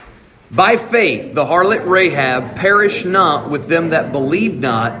By faith the harlot Rahab perished not with them that believed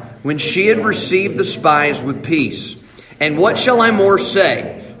not, when she had received the spies with peace. And what shall I more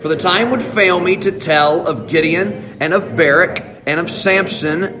say? For the time would fail me to tell of Gideon, and of Barak, and of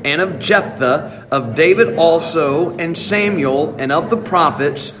Samson, and of Jephthah, of David also, and Samuel, and of the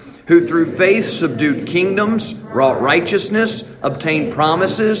prophets, who through faith subdued kingdoms, wrought righteousness, obtained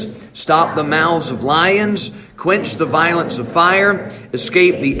promises, stopped the mouths of lions, quenched the violence of fire,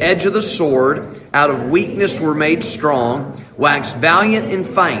 escaped the edge of the sword, out of weakness were made strong, waxed valiant in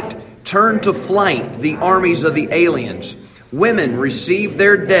fight, turned to flight the armies of the aliens. Women received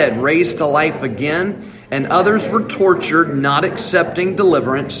their dead raised to life again, and others were tortured, not accepting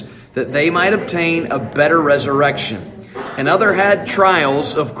deliverance, that they might obtain a better resurrection. And other had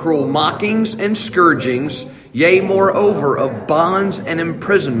trials of cruel mockings and scourgings, yea, moreover, of bonds and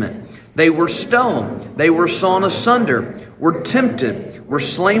imprisonment. They were stoned, they were sawn asunder, were tempted, were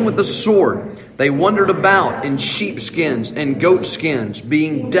slain with the sword. They wandered about in sheepskins and goatskins,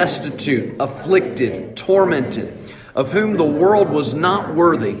 being destitute, afflicted, tormented, of whom the world was not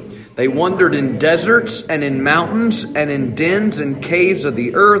worthy. They wandered in deserts and in mountains and in dens and caves of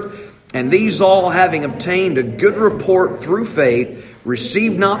the earth. And these all, having obtained a good report through faith,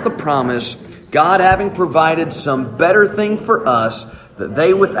 received not the promise, God having provided some better thing for us, that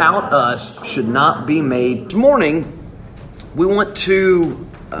they without us should not be made. This morning, we want to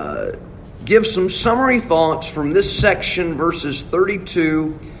give some summary thoughts from this section, verses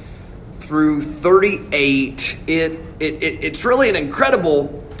 32 through 38. It's really an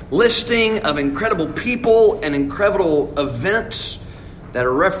incredible listing of incredible people and incredible events that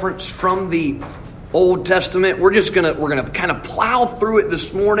are referenced from the Old Testament. We're gonna kind of plow through it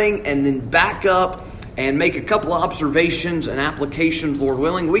this morning and then back up and make a couple of observations and applications, Lord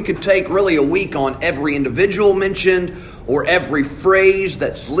willing. We could take really a week on every individual mentioned or every phrase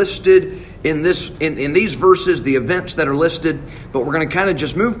that's listed in these verses, the events that are listed. But we're going to kind of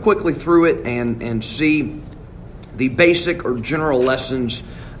just move quickly through it and see the basic or general lessons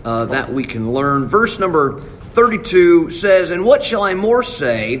that we can learn. Verse number 32 says, "And what shall I more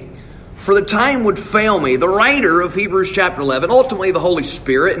say? For the time would fail me." The writer of Hebrews chapter 11, ultimately the Holy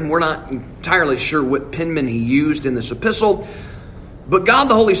Spirit, and we're not entirely sure what penman he used in this epistle, but God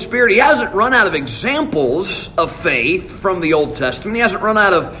the Holy Spirit, he hasn't run out of examples of faith from the Old Testament. He hasn't run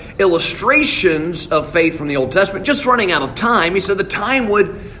out of illustrations of faith from the Old Testament, just running out of time. He said the time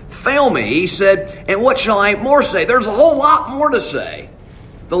would fail me. He said, "And what shall I more say?" There's a whole lot more to say.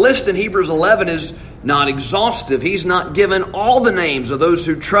 The list in Hebrews 11 is not exhaustive. He's not given all the names of those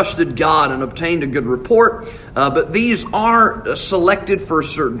who trusted God and obtained a good report, but these are selected for a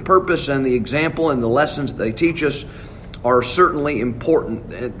certain purpose, and the example and the lessons that they teach us are certainly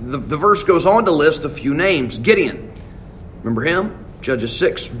important. The verse goes on to list a few names. Gideon, remember him? Judges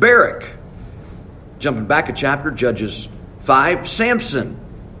 6. Barak, jumping back a chapter, Judges 5. Samson,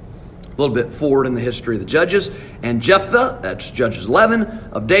 a little bit forward in the history of the Judges. And Jephthah, that's Judges 11.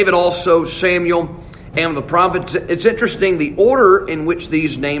 Of David also, Samuel, and of the prophets. It's interesting the order in which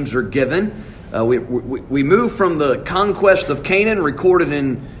these names are given. We move from the conquest of Canaan, recorded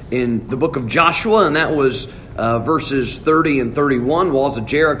in the book of Joshua, and that was verses 30 and 31, walls of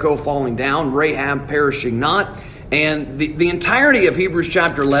Jericho falling down, Rahab perishing not. And the entirety of Hebrews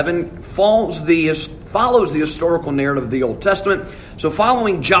chapter 11 follows the historical narrative of the Old Testament. So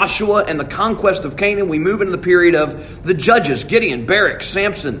following Joshua and the conquest of Canaan, we move into the period of the Judges, Gideon, Barak,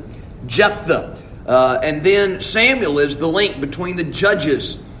 Samson, Jephthah. And then Samuel is the link between the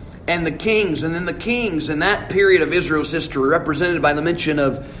Judges and the Kings. And then the Kings in that period of Israel's history, represented by the mention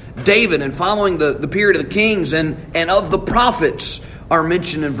of David. And following the period of the Kings and of the prophets are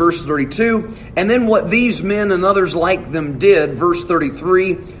mentioned in verse 32. And then what these men and others like them did, verse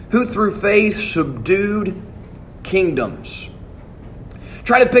 33, who through faith subdued kingdoms.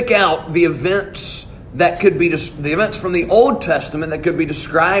 Try to pick out the events that could be the events from the Old Testament that could be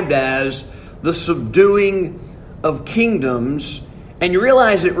described as the subduing of kingdoms, and you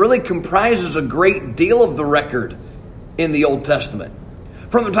realize it really comprises a great deal of the record in the Old Testament.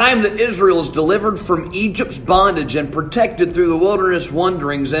 From the time that Israel is delivered from Egypt's bondage and protected through the wilderness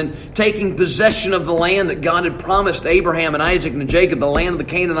wanderings and taking possession of the land that God had promised Abraham and Isaac and Jacob, the land of the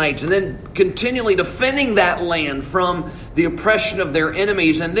Canaanites, and then continually defending that land from the oppression of their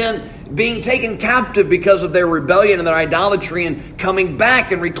enemies, and then being taken captive because of their rebellion and their idolatry, and coming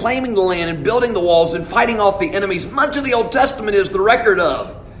back and reclaiming the land and building the walls and fighting off the enemies. Much of the Old Testament is the record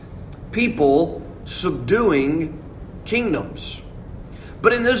of people subduing kingdoms.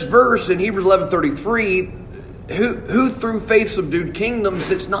 But in this verse, in Hebrews 11:33, who through faith subdued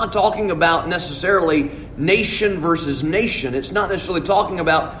kingdoms, it's not talking about necessarily nation versus nation. It's not necessarily talking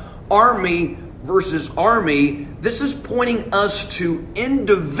about army versus army. This is pointing us to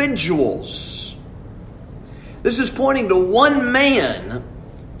individuals. This is pointing to one man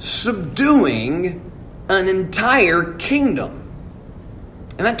subduing an entire kingdom.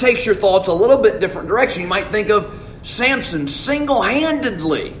 And that takes your thoughts a little bit different direction. You might think of Samson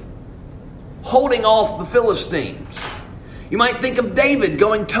single-handedly holding off the Philistines. You might think of David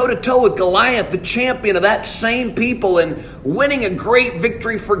going toe-to-toe with Goliath, the champion of that same people, and winning a great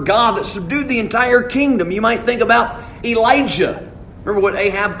victory for God that subdued the entire kingdom. You might think about Elijah. Remember what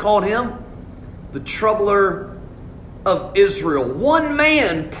Ahab called him? The troubler of Israel. One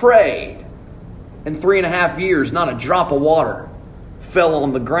man prayed, and 3.5 years, not a drop of water fell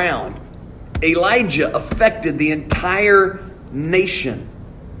on the ground. Elijah affected the entire nation.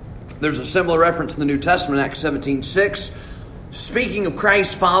 There's a similar reference in the New Testament, Acts 17:6. Speaking of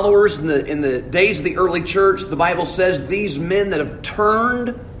Christ's followers in the days of the early church, the Bible says these men that have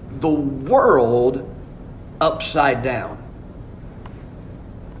turned the world upside down.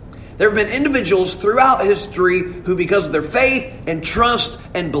 There have been individuals throughout history who, because of their faith and trust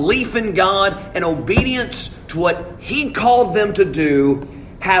and belief in God and obedience to what He called them to do,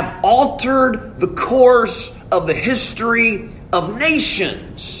 have altered the course of the history of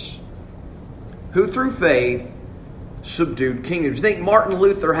nations, who through faith subdued kingdoms. You think Martin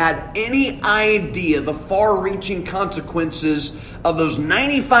Luther had any idea the far-reaching consequences of those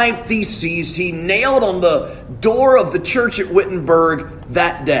 95 theses he nailed on the door of the church at Wittenberg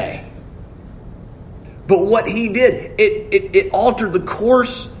that day? But what he did, it altered the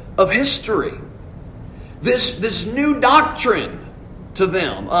course of history. This new doctrine to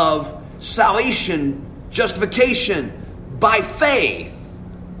them of salvation, justification by faith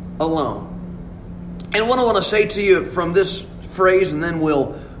alone. And what I want to say to you from this phrase, and then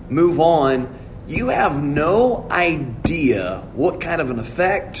we'll move on, you have no idea what kind of an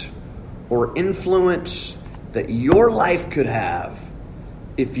effect or influence that your life could have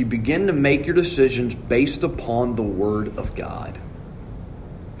if you begin to make your decisions based upon the Word of God.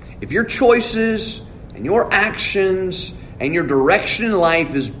 If your choices and your actions and your direction in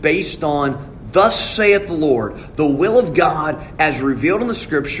life is based on "Thus saith the Lord," the will of God as revealed in the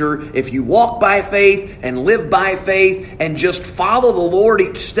Scripture, if you walk by faith and live by faith and just follow the Lord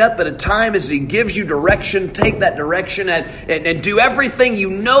each step at a time as He gives you direction, take that direction and do everything you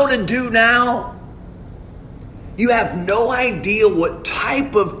know to do now, you have no idea what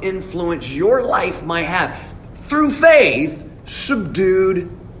type of influence your life might have. Through faith, subdued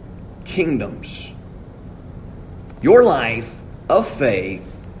kingdoms. Your life of faith,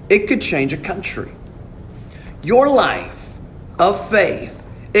 it could change a country. Your life of faith,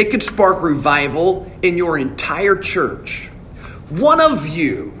 it could spark revival in your entire church. One of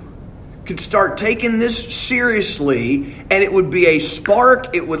you could start taking this seriously, and it would be a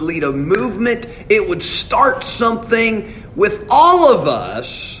spark, it would lead a movement, it would start something with all of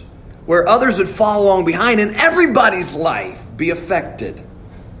us where others would follow along behind and everybody's life be affected.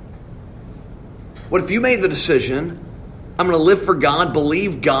 What if you made the decision, I'm going to live for God,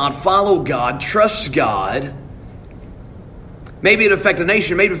 believe God, follow God, trust God? Maybe it affect a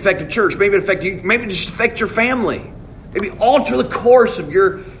nation, maybe it affect a church, maybe it affect you, maybe it just affect your family. Maybe alter the course of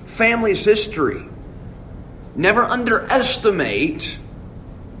your family's history. Never underestimate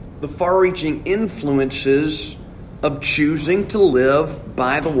the far-reaching influences of choosing to live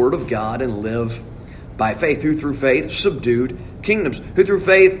by the Word of God and live by faith. Who through faith subdued kingdoms. Who through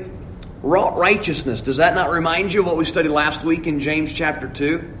faith wrought righteousness. Does that not remind you of what we studied last week in James chapter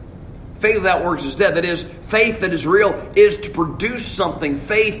 2? Faith without works is dead. That is, faith that is real is to produce something.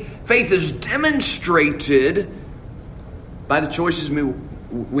 Faith is demonstrated by the choices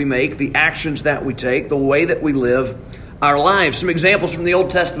we make, the actions that we take, the way that we live our lives. Some examples from the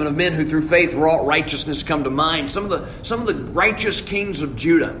Old Testament of men who through faith wrought righteousness come to mind. Some of the righteous kings of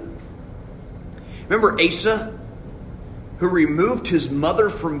Judah. Remember Asa, who removed his mother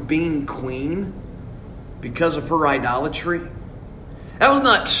from being queen because of her idolatry? That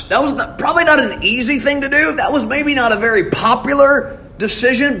was probably not an easy thing to do. That was maybe not a very popular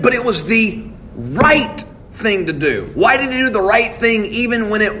decision, but it was the right thing to do. Why did he do the right thing even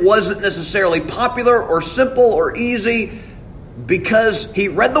when it wasn't necessarily popular or simple or easy? Because he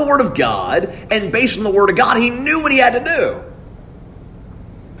read the Word of God, and based on the Word of God, he knew what he had to do.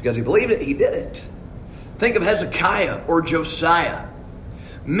 Because he believed it, he did it. Think of Hezekiah or Josiah.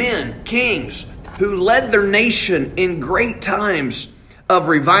 Men, kings, who led their nation in great times of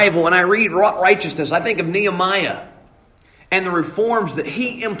revival. When I read wrought righteousness, I think of Nehemiah and the reforms that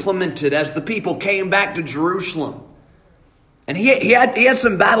he implemented as the people came back to Jerusalem. And he had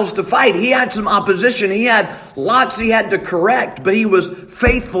some battles to fight. He had some opposition. He had lots he had to correct, but he was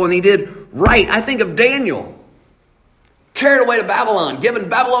faithful and he did right. I think of Daniel, carried away to Babylon, given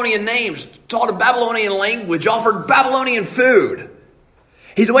Babylonian names, taught a Babylonian language, offered Babylonian food.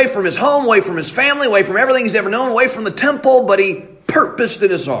 He's away from his home, away from his family, away from everything he's ever known, away from the temple, but he purposed in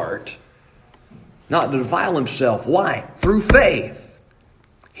his heart not to defile himself. Why? Through faith,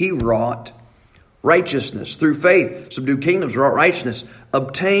 he wrought righteousness. Through faith, subdued kingdoms, wrought righteousness,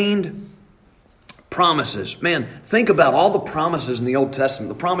 obtained promises. Man, think about all the promises in the Old Testament.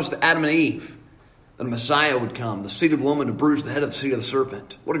 The promise to Adam and Eve that a Messiah would come, the seed of the woman to bruise the head of the seed of the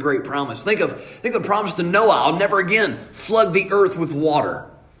serpent. What a great promise. Think of the promise to Noah. I'll never again flood the earth with water.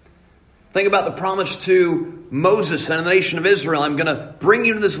 Think about the promise to Moses and the nation of Israel. I'm going to bring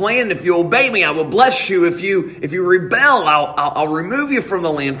you to this land. If you obey me, I will bless you. If you rebel, I'll remove you from the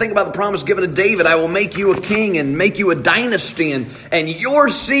land. Think about the promise given to David. I will make you a king and make you a dynasty, and your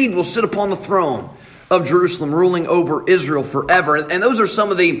seed will sit upon the throne of Jerusalem, ruling over Israel forever. And those are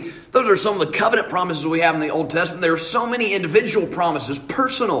some of the covenant promises we have in the Old Testament. There are so many individual promises,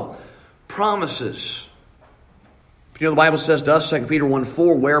 personal promises. You know, the Bible says to us, 2 Peter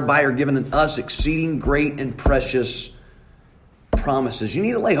 1:4, whereby are given in us exceeding great and precious promises. You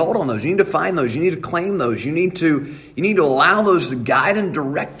need to lay hold on those. You need to find those. You need to claim those. You need to allow those to guide and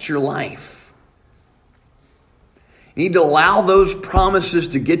direct your life. You need to allow those promises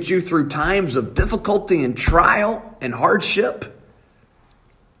to get you through times of difficulty and trial and hardship.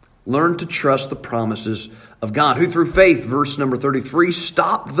 Learn to trust the promises of God, who through faith, verse number 33,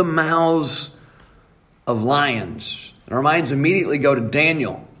 stopped the mouths of lions. And our minds immediately go to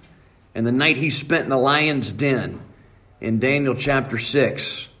Daniel and the night he spent in the lion's den in Daniel chapter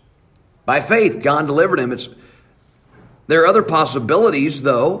 6. By faith, God delivered him. There are other possibilities,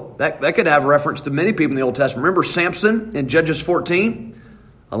 though, that could have reference to many people in the Old Testament. Remember Samson in Judges 14?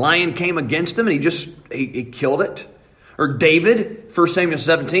 A lion came against him and he killed it. Or David, 1 Samuel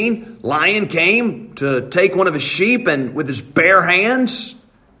 17, lion came to take one of his sheep, and with his bare hands,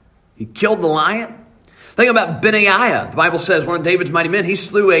 he killed the lion. Think about Benaiah. The Bible says one of David's mighty men, he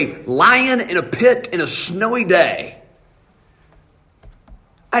slew a lion in a pit in a snowy day.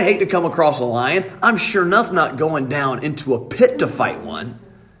 I'd hate to come across a lion. I'm sure enough not going down into a pit to fight one.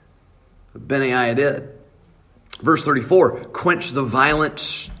 But Benaiah did. Verse 34, quench the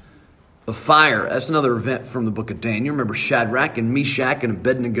violence of fire. That's another event from the book of Daniel. Remember Shadrach and Meshach and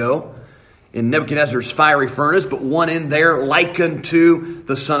Abednego in Nebuchadnezzar's fiery furnace, but one in there like unto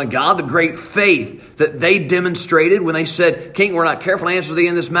the Son of God. The great faith that they demonstrated when they said, King, we're not careful to answer thee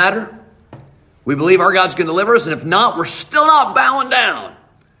in this matter. We believe our God's going to deliver us, and if not, we're still not bowing down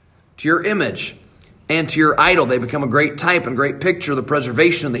to your image and to your idol. They become a great type and great picture of the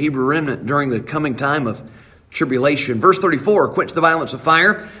preservation of the Hebrew remnant during the coming time of tribulation. Verse 34, quench the violence of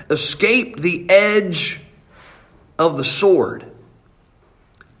fire, escape the edge of the sword.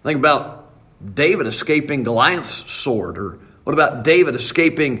 Think about David escaping Goliath's sword, or what about David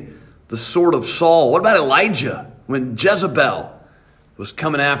escaping the sword of Saul? What about Elijah when Jezebel was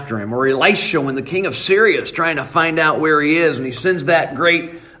coming after him, or Elisha when the king of Syria is trying to find out where he is, and he sends that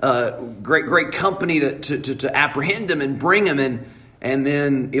great company to apprehend him and bring him in, and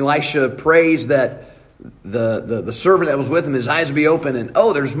then Elisha prays that the servant that was with him, his eyes be open, and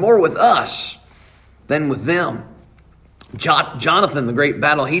there's more with us than with them. Jonathan, the great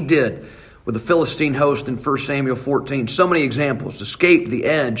battle he did with the Philistine host in 1 Samuel 14. So many examples. Escaped the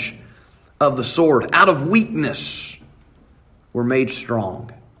edge of the sword. Out of weakness, were made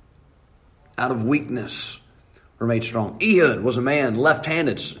strong. Out of weakness, were made strong. Ehud was a man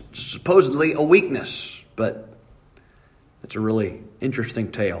left-handed, supposedly a weakness, but it's a really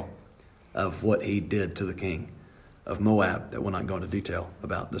interesting tale of what he did to the king of Moab that we'll not go into detail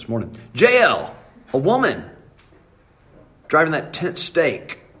about this morning. Jael, a woman driving that tent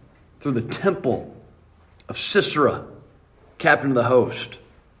stake through the temple of Sisera, captain of the host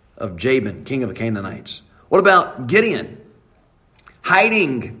of Jabin, king of the Canaanites. What about Gideon?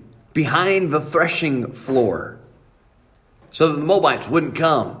 Hiding behind the threshing floor so that the Moabites wouldn't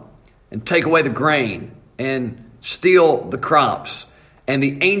come and take away the grain and steal the crops. And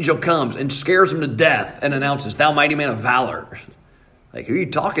the angel comes and scares him to death and announces, thou mighty man of valor. Like, who are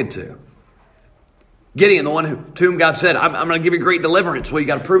you talking to? Gideon, the one to whom God said, I'm going to give you great deliverance. Well, you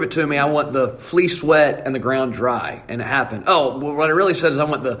got to prove it to me. I want the fleece wet and the ground dry. And it happened. Well, what I really said is I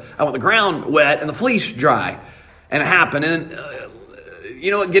want the ground wet and the fleece dry. And it happened. And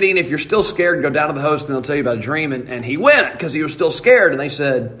you know what, Gideon, if you're still scared, go down to the host and they'll tell you about a dream. And he went because he was still scared. And they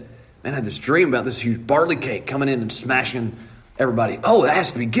said, man, I had this dream about this huge barley cake coming in and smashing everybody. That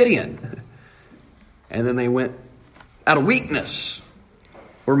has to be Gideon. And then they went Out of weakness,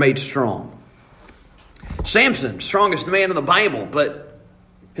 we're made strong. Samson, strongest man in the Bible, but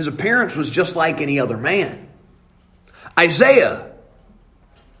his appearance was just like any other man. Isaiah,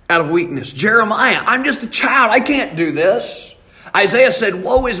 out of weakness. Jeremiah, I'm just a child. I can't do this. Isaiah said,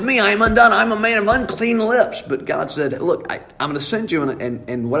 woe is me, I am undone. I'm a man of unclean lips. But God said, look, I'm going to send you,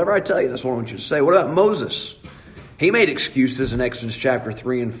 and whatever I tell you, that's what I want you to say. What about Moses? He made excuses in Exodus chapter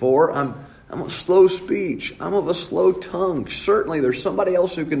 3 and 4. I'm of slow speech. I'm of a slow tongue. Certainly there's somebody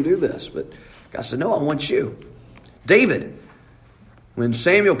else who can do this. But God said, no, I want you. David, when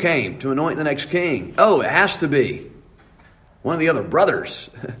Samuel came to anoint the next king, it has to be one of the other brothers.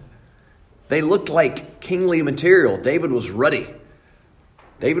 They looked like kingly material. David was ruddy.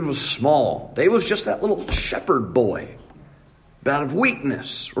 David was small. David was just that little shepherd boy. But out of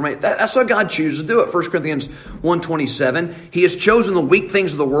weakness. That's how God chooses to do it. 1 Corinthians 1:27. He has chosen the weak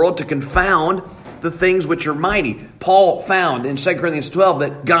things of the world to confound the things which are mighty. Paul found in 2 Corinthians 12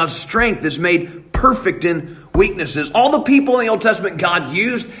 that God's strength is made perfect in weaknesses. All the people in the Old Testament God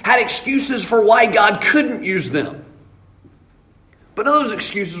used had excuses for why God couldn't use them. But none of those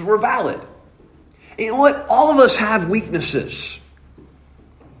excuses were valid. You know what? All of us have weaknesses.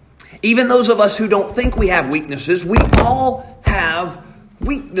 Even those of us who don't think we have weaknesses, we all have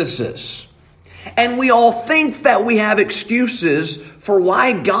weaknesses. And we all think that we have excuses for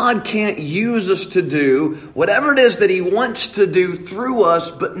why God can't use us to do whatever it is that He wants to do through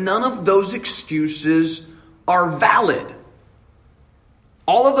us, but none of those excuses are valid.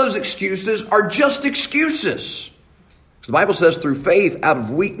 All of those excuses are just excuses. The Bible says, through faith, out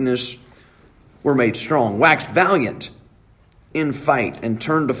of weakness, we're made strong. Waxed valiant in fight and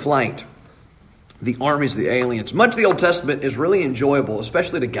turned to flight the armies of the aliens. Much of the Old Testament is really enjoyable,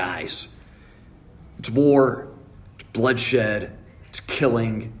 especially to guys. It's war, it's bloodshed, it's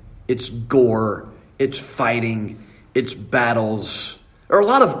killing, it's gore, it's fighting, it's battles. There are a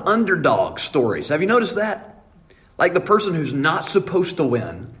lot of underdog stories. Have you noticed that? Like the person who's not supposed to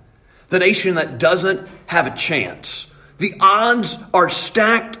win, the nation that doesn't have a chance. The odds are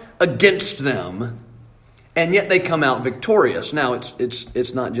stacked against them, and yet they come out victorious. Now,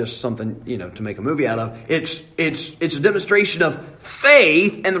 it's not just something, to make a movie out of. It's a demonstration of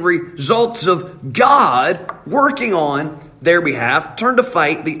faith and the results of God working on their behalf. Turn to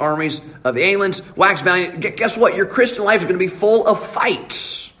fight the armies of the aliens. Wax valiant. Guess what? Your Christian life is going to be full of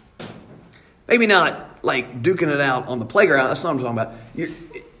fights. Maybe not like duking it out on the playground. That's not what I'm talking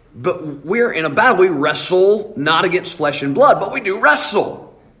about. But we're in a battle. We wrestle not against flesh and blood, but we do wrestle.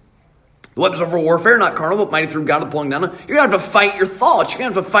 The weapons of our warfare, not carnal, but mighty through God to pulling down. You're going to have to fight your thoughts. You're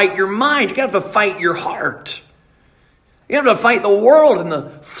going to have to fight your mind. You're going to have to fight your heart. You're going to have to fight the world and the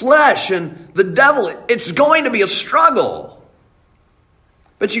flesh and the devil. It's going to be a struggle.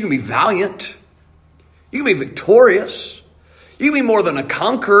 But you can be valiant. You can be victorious. You can be more than a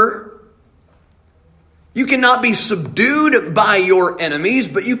conqueror. You cannot be subdued by your enemies,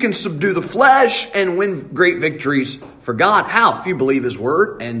 but you can subdue the flesh and win great victories for God. How? If you believe His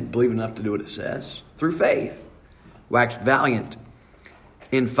word and believe enough to do what it says. Through faith. Wax valiant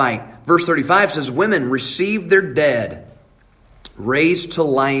in fight. Verse 35 says, women received their dead, raised to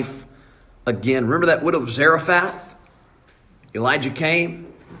life again. Remember that widow of Zarephath? Elijah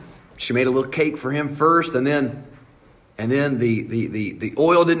came. She made a little cake for him first, and then the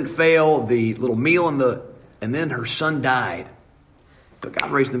oil didn't fail, the little meal and then her son died. But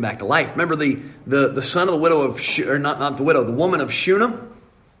God raised him back to life. Remember the son of the widow of, or not the widow, the woman of Shunem?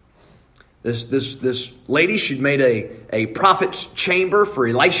 This lady, she'd made a prophet's chamber for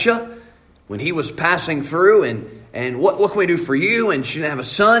Elisha when he was passing through, and what can we do for you? And she didn't have a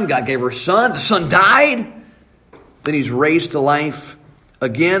son. God gave her a son. The son died. Then he's raised to life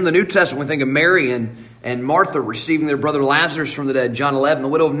again. The New Testament, we think of Mary and Martha receiving their brother Lazarus from the dead. John 11, the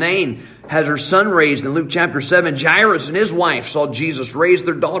widow of Nain has her son raised. In Luke chapter 7, Jairus and his wife saw Jesus raise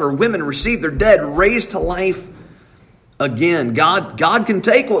their daughter. Women received their dead, raised to life again. God can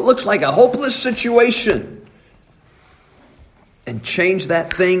take what looks like a hopeless situation and change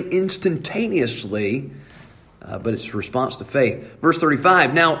that thing instantaneously. But it's a response to faith. Verse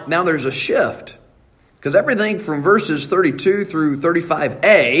 35, now there's a shift. Because everything from verses 32 through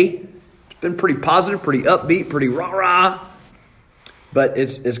 35a, been pretty positive, pretty upbeat, pretty rah-rah. But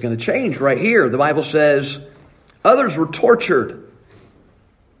it's going to change right here. The Bible says, others were tortured,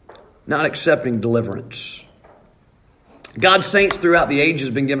 not accepting deliverance. God's saints throughout the ages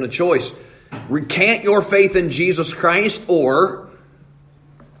have been given a choice. Recant your faith in Jesus Christ or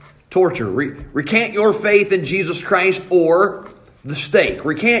torture. Recant your faith in Jesus Christ or the stake.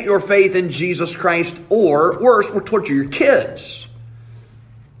 Recant your faith in Jesus Christ or, worse, we'll torture your kids.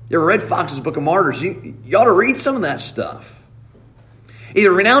 You ever read Fox's Book of Martyrs? You ought to read some of that stuff. Either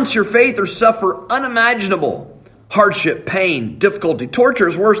renounce your faith or suffer unimaginable hardship, pain, difficulty. Torture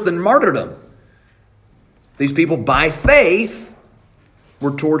is worse than martyrdom. These people, by faith,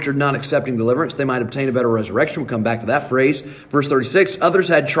 were tortured, not accepting deliverance. They might obtain a better resurrection. We'll come back to that phrase. Verse 36, others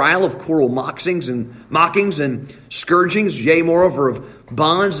had trial of cruel mockings and scourgings, yea, moreover, of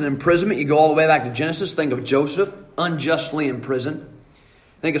bonds and imprisonment. You go all the way back to Genesis. Think of Joseph, unjustly imprisoned.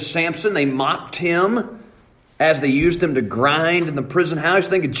 Think of Samson. They mocked him as they used him to grind in the prison house.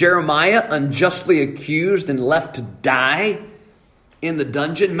 Think of Jeremiah, unjustly accused and left to die in the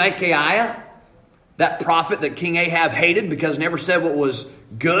dungeon. Micaiah, that prophet that King Ahab hated because he never said what was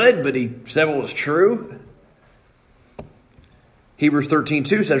good, but he said what was true. Hebrews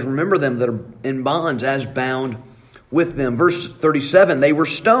 13:2 says, remember them that are in bonds as bound with them. Verse 37, they were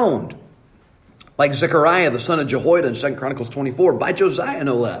stoned, like Zechariah, the son of Jehoiada in 2 Chronicles 24, by Josiah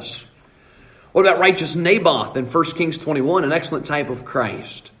no less. What about righteous Naboth in 1 Kings 21, an excellent type of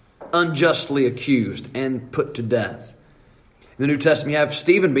Christ, unjustly accused and put to death? In the New Testament, you have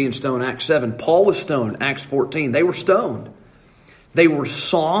Stephen being stoned, Acts 7. Paul was stoned, Acts 14. They were stoned. They were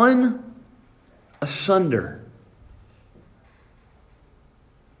sawn asunder.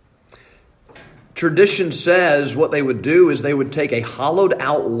 Tradition says what they would do is they would take a hollowed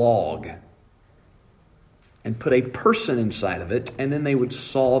out log and put a person inside of it, and then they would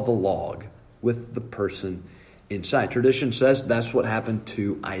saw the log with the person inside. Tradition says that's what happened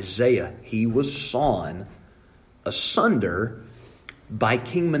to Isaiah. He was sawn asunder by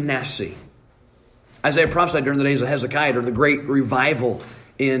King Manasseh. Isaiah prophesied during the days of Hezekiah, during the great revival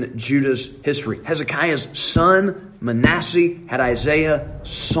in Judah's history. Hezekiah's son Manasseh had Isaiah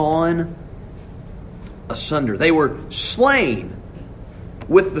sawn asunder. They were slain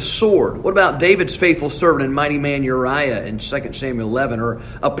with the sword. What about David's faithful servant and mighty man Uriah in 2 Samuel 11? Or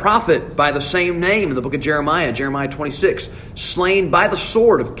a prophet by the same name in the book of Jeremiah, Jeremiah 26, slain by the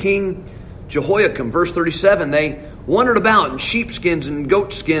sword of King Jehoiakim. Verse 37, they wandered about in sheepskins and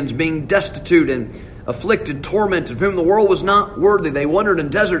goatskins, being destitute and afflicted, tormented, of whom the world was not worthy. They wandered in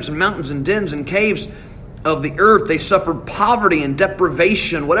deserts and mountains and dens and caves of the earth. They suffered poverty and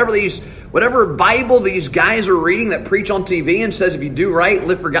deprivation. Whatever Bible these guys are reading that preach on TV and says if you do right,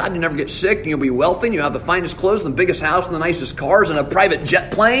 live for God, you never get sick, and you'll be wealthy, and you'll have the finest clothes, and the biggest house, and the nicest cars, and a private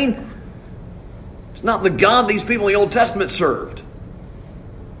jet plane. It's not the God these people in the Old Testament served.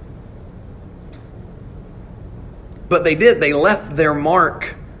 But they did. They left their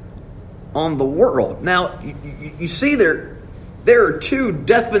mark on the world. Now, you see there are two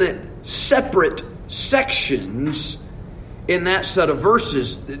definite, separate sections in that set of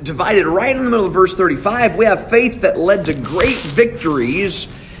verses. Divided right in the middle of verse 35, we have faith that led to great victories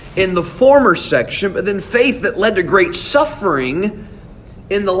in the former section, but then faith that led to great suffering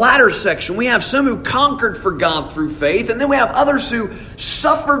in the latter section. We have some who conquered for God through faith, and then we have others who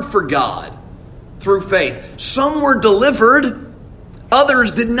suffered for God through faith. Some were delivered,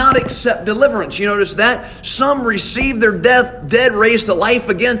 others did not accept deliverance. You notice that? Some received their dead raised to life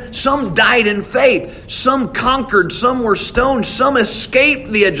again. Some died in faith. Some conquered. Some were stoned. Some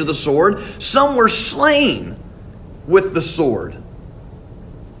escaped the edge of the sword. Some were slain with the sword.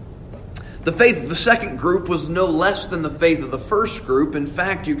 The faith of the second group was no less than the faith of the first group. In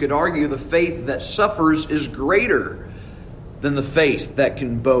fact, you could argue the faith that suffers is greater than the faith that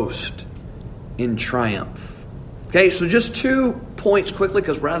can boast in triumph. Okay, so just 2 points quickly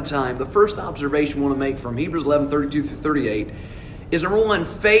because we're out of time. The first observation we want to make from Hebrews 11:32 through 38 is, number one,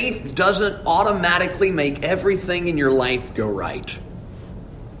 faith doesn't automatically make everything in your life go right.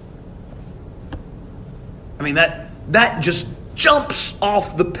 I mean, that just jumps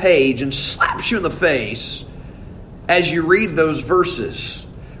off the page and slaps you in the face as you read those verses.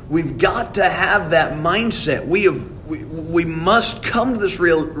 We've got to have that mindset. We must come to this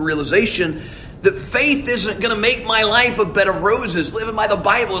realization that faith isn't going to make my life a bed of roses. Living by the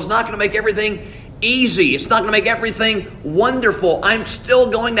Bible is not going to make everything easy. It's not going to make everything wonderful. I'm still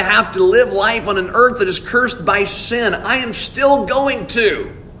going to have to live life on an earth that is cursed by sin. I am still going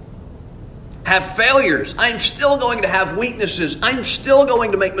to have failures. I'm still going to have weaknesses. I'm still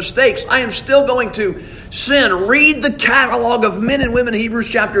going to make mistakes. I am still going to sin. Read the catalog of men and women in Hebrews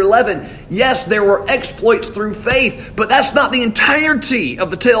chapter 11. Yes, there were exploits through faith, but that's not the entirety of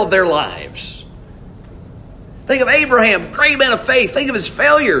the tale of their lives. Think of Abraham, great man of faith. Think of his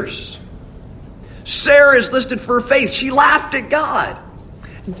failures. Sarah is listed for faith. She laughed at God.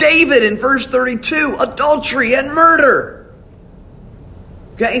 David in verse 32, adultery and murder.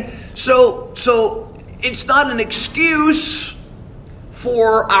 Okay? So it's not an excuse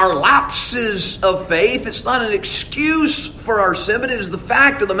for our lapses of faith. It's not an excuse for our sin, but it is the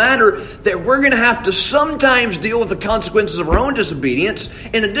fact of the matter that we're going to have to sometimes deal with the consequences of our own disobedience.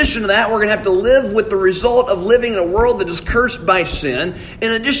 In addition to that, we're going to have to live with the result of living in a world that is cursed by sin.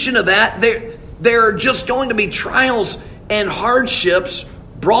 In addition to that, there are just going to be trials and hardships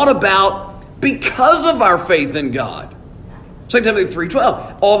brought about because of our faith in God. 2 Timothy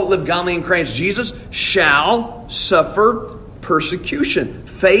 3:12, all that live godly in Christ Jesus shall suffer persecution.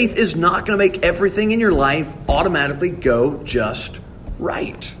 Faith is not going to make everything in your life automatically go just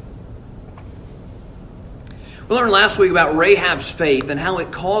right. We learned last week about Rahab's faith and how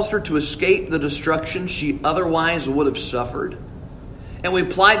it caused her to escape the destruction she otherwise would have suffered. And we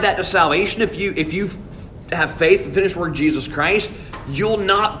applied that to salvation. If you have faith in the finished work of Jesus Christ, you'll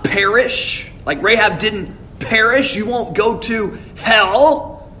not perish. Like Rahab didn't perish. You won't go to hell.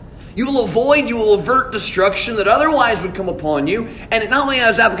 You will avert destruction that otherwise would come upon you. And it not only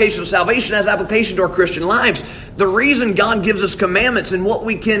has application to salvation, it has application to our Christian lives. The reason God gives us commandments and what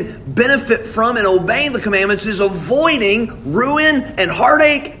we can benefit from in obeying the commandments is avoiding ruin and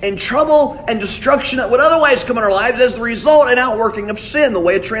heartache and trouble and destruction that would otherwise come in our lives as the result and outworking of sin. The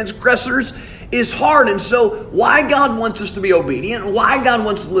way of transgressors is hard. And so why God wants us to be obedient, why God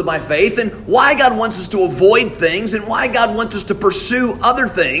wants us to live by faith, and why God wants us to avoid things, and why God wants us to pursue other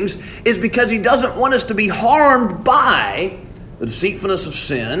things is because He doesn't want us to be harmed by the deceitfulness of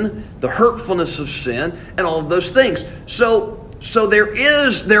sin, the hurtfulness of sin, and all of those things. So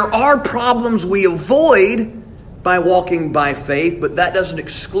there are problems we avoid by walking by faith, but that doesn't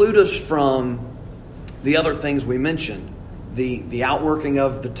exclude us from the other things we mentioned. The outworking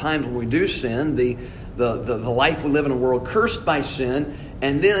of the times when we do sin, the life we live in a world cursed by sin,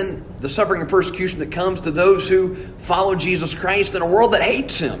 and then the suffering and persecution that comes to those who follow Jesus Christ in a world that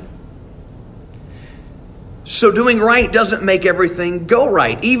hates Him. So doing right doesn't make everything go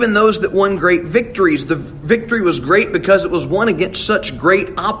right. Even those that won great victories, the victory was great because it was won against such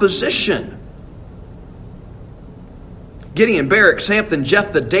great opposition. Gideon, Barak, Samson,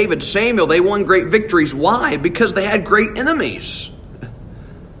 Jephthah, David, Samuel, they won great victories. Why? Because they had great enemies.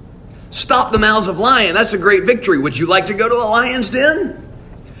 Stop the mouths of lions. That's a great victory. Would you like to go to a lion's den?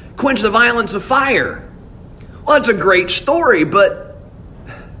 Quench the violence of fire. Well, that's a great story, but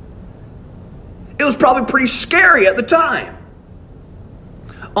it was probably pretty scary at the time.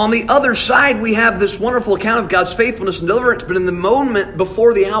 On the other side, we have this wonderful account of God's faithfulness and deliverance, but in the moment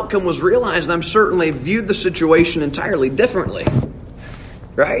before the outcome was realized, I'm certain they viewed the situation entirely differently.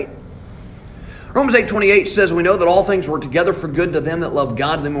 Right? Romans 8:28 says, we know that all things work together for good to them that love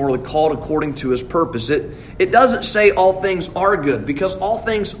God, and them who are called according to His purpose. It doesn't say all things are good, because all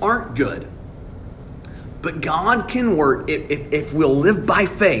things aren't good. But God can work, if we'll live by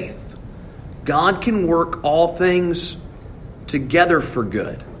faith, God can work all things together for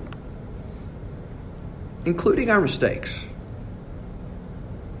good, including our mistakes.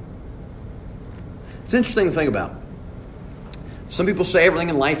 It's interesting to think about. Some people say everything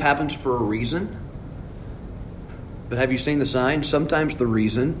in life happens for a reason. But have you seen the signs? Sometimes the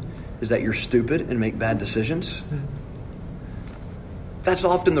reason is that you're stupid and make bad decisions. That's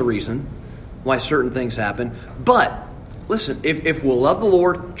often the reason why certain things happen. But listen, if we'll love the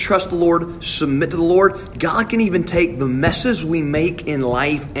Lord, trust the Lord, submit to the Lord, God can even take the messes we make in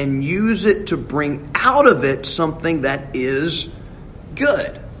life and use it to bring out of it something that is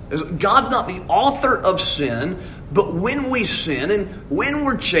good. God's not the author of sin, but when we sin and when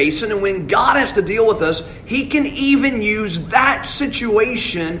we're chastened and when God has to deal with us, He can even use that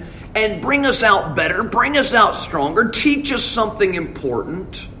situation and bring us out better, bring us out stronger, teach us something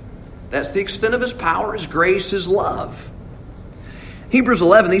important. That's the extent of His power, His grace, His love. Hebrews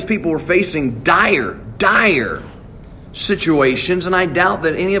 11, these people were facing dire situations, and I doubt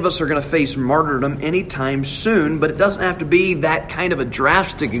that any of us are going to face martyrdom anytime soon, but it doesn't have to be that kind of a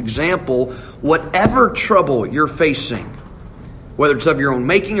drastic example. Whatever trouble you're facing, whether it's of your own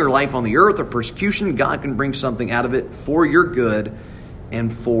making or life on the earth or persecution, God can bring something out of it for your good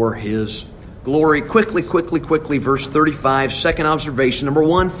and for His glory. Quickly, verse 35, second observation. Number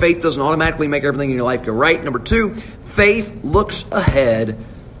one, faith doesn't automatically make everything in your life go right. Number two, faith looks ahead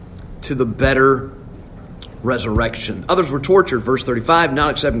to the better resurrection. Others were tortured, verse 35, not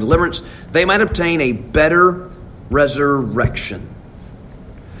accepting deliverance. They might obtain a better resurrection.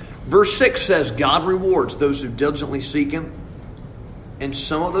 Verse 6 says, God rewards those who diligently seek Him. And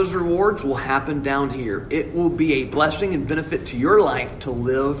some of those rewards will happen down here. It will be a blessing and benefit to your life to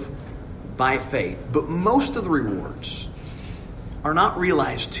live by faith. But most of the rewards are not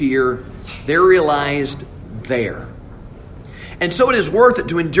realized here. They're realized there. And so it is worth it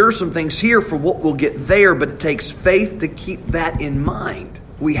to endure some things here for what we'll get there, but it takes faith to keep that in mind.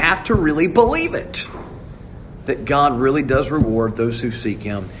 We have to really believe it, that God really does reward those who seek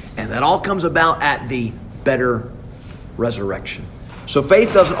Him. And that all comes about at the better resurrection. So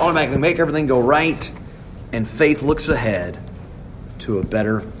faith doesn't automatically make everything go right, and faith looks ahead to a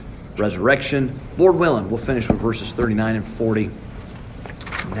better resurrection. Lord willing, we'll finish with verses 39 and 40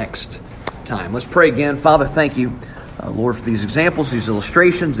 next time. Let's pray again. Father, thank you, Lord, for these examples, these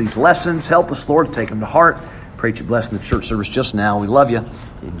illustrations, these lessons. Help us, Lord, to take them to heart. Pray that you bless in the church service just now. We love you.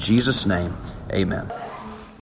 In Jesus' name, amen.